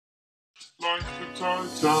Like the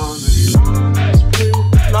Titanic.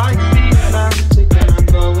 Like the Atlantic and I'm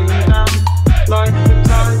going down. Like the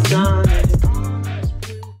Titanic.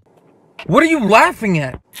 What are you laughing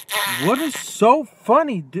at? What is so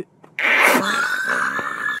funny?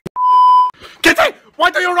 Kitty, why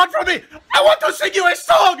do you run from me? I want to sing you a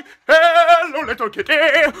song. Hello, little kitty.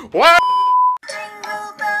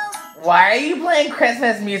 Why are you playing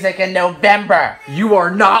Christmas music in November? You are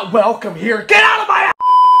not welcome here. Get out of my house!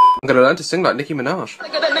 I'm gonna learn to sing like Nicki Minaj.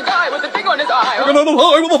 Bigger than the guy with the thing on his eye. I'm gonna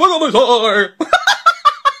lie with a thing on his eye.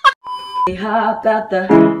 We hopped out the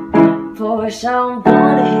Porsche, I'm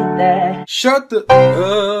gonna hit that. Shut the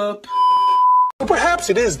up.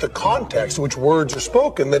 Perhaps it is the context in which words are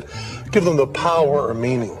spoken that give them the power or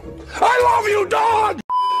meaning. I love you, dog!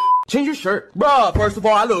 Change your shirt. Bruh, first of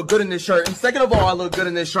all, I look good in this shirt. And second of all, I look good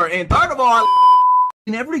in this shirt. And third of all,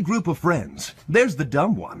 in every group of friends, there's the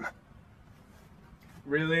dumb one.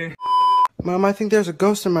 Really? Mom, I think there's a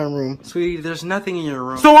ghost in my room. Sweetie, there's nothing in your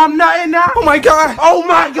room. So I'm not in now? Oh my god! Oh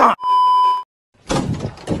my god!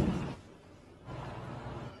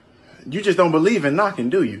 You just don't believe in knocking,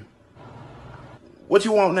 do you? What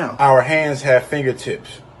you want now? Our hands have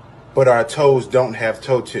fingertips, but our toes don't have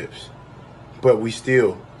toe tips. But we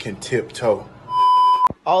still can tiptoe.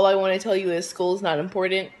 All I want to tell you is school's not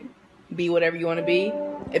important. Be whatever you want to be.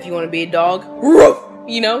 If you want to be a dog, roof,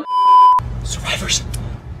 you know? Survivors.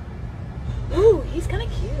 Ooh, he's kind of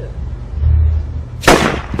cute.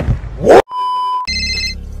 What?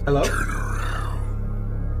 hello? Turn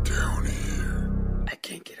around. Down here. I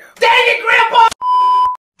can't get up. Dang it,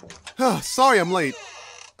 Grandpa! Sorry I'm late.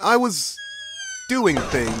 I was doing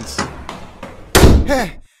things.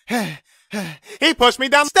 He pushed me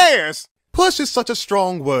downstairs. Push is such a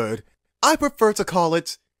strong word. I prefer to call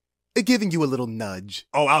it giving you a little nudge.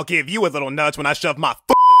 Oh, I'll give you a little nudge when I shove my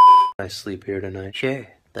foot. I sleep here tonight. Sure,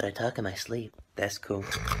 but I talk in my sleep. That's cool.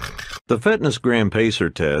 The Fitness Gram Pacer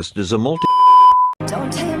test is a multi-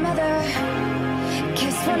 Don't tell your mother,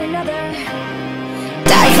 kiss one another,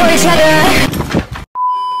 die for each other.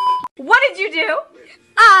 What did you do?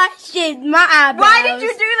 I shaved my eyebrows. Why did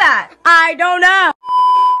you do that? I don't know.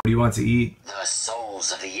 What do you want to eat? The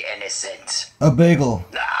souls of the innocent. A bagel.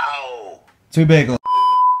 No! 2 bagels.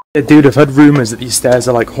 Yeah, dude, I've heard rumors that these stairs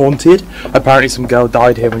are like haunted. Apparently some girl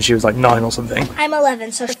died here when she was like 9 or something. I'm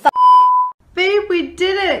 11, so Babe, we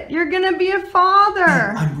did it. You're gonna be a father.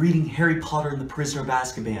 I'm reading Harry Potter and the Prisoner of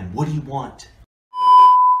Azkaban. What do you want?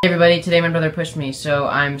 Hey everybody, today my brother pushed me, so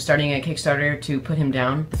I'm starting a Kickstarter to put him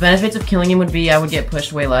down. The benefits of killing him would be I would get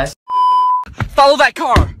pushed way less. Follow that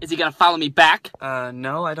car! Is he gonna follow me back?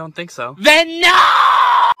 No, I don't think so. Then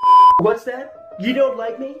no! What's that? You don't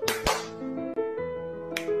like me?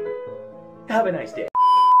 Have a nice day.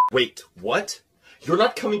 Wait, what? You're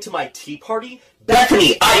not coming to my tea party?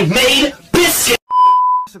 Bethany, I made biscuits!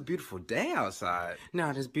 It's a beautiful day outside.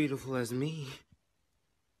 Not as beautiful as me.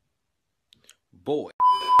 Boy.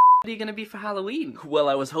 What are you gonna be for Halloween? Well,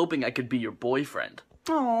 I was hoping I could be your boyfriend.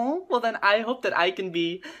 Oh, well then I hope that I can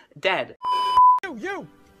be dead. You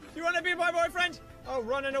wanna be my boyfriend? Oh,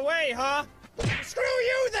 running away, huh? Screw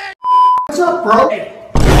you then! What's up, bro? Hey.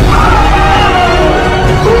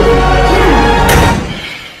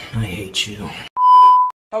 I hate you.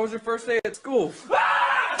 How was your first day at school?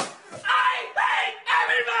 I hate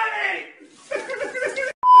everybody!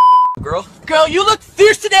 Girl, you look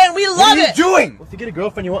fierce today and we love it! What are you doing? Well, if you get a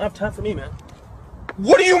girlfriend, you won't have time for me, man.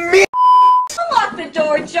 What do you mean? Lock the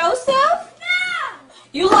door, Joseph. No.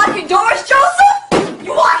 You lock your doors, Joseph?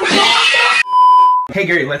 You lock your doors? Hey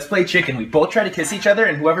Gary, let's play chicken. We both try to kiss each other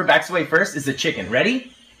and whoever backs away first is the chicken.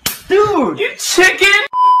 Ready? Dude! You chicken!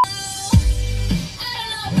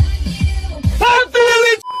 I'm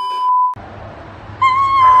feeling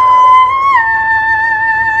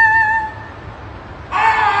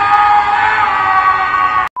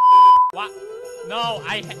What? No,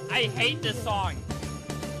 I hate this song.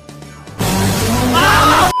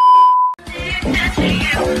 Ah!